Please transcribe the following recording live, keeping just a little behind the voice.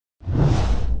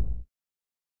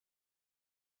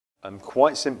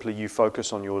Quite simply, you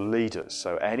focus on your leaders.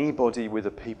 So anybody with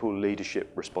a people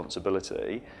leadership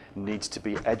responsibility needs to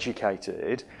be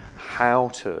educated how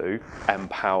to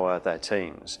empower their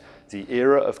teams. The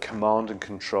era of command and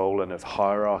control and of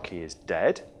hierarchy is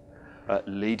dead.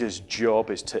 Leaders' job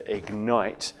is to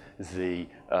ignite the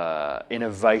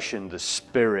innovation, the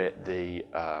spirit, the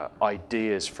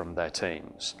ideas from their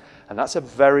teams. And that's a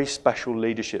very special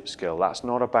leadership skill. That's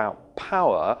not about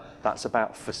power, that's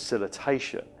about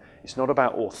facilitation. It's not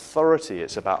about authority,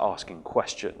 it's about asking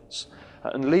questions.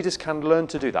 And leaders can learn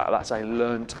to do that. That's a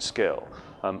learned skill.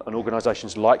 And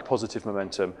organisations like Positive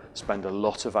Momentum spend a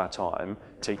lot of our time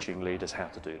teaching leaders how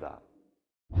to do that.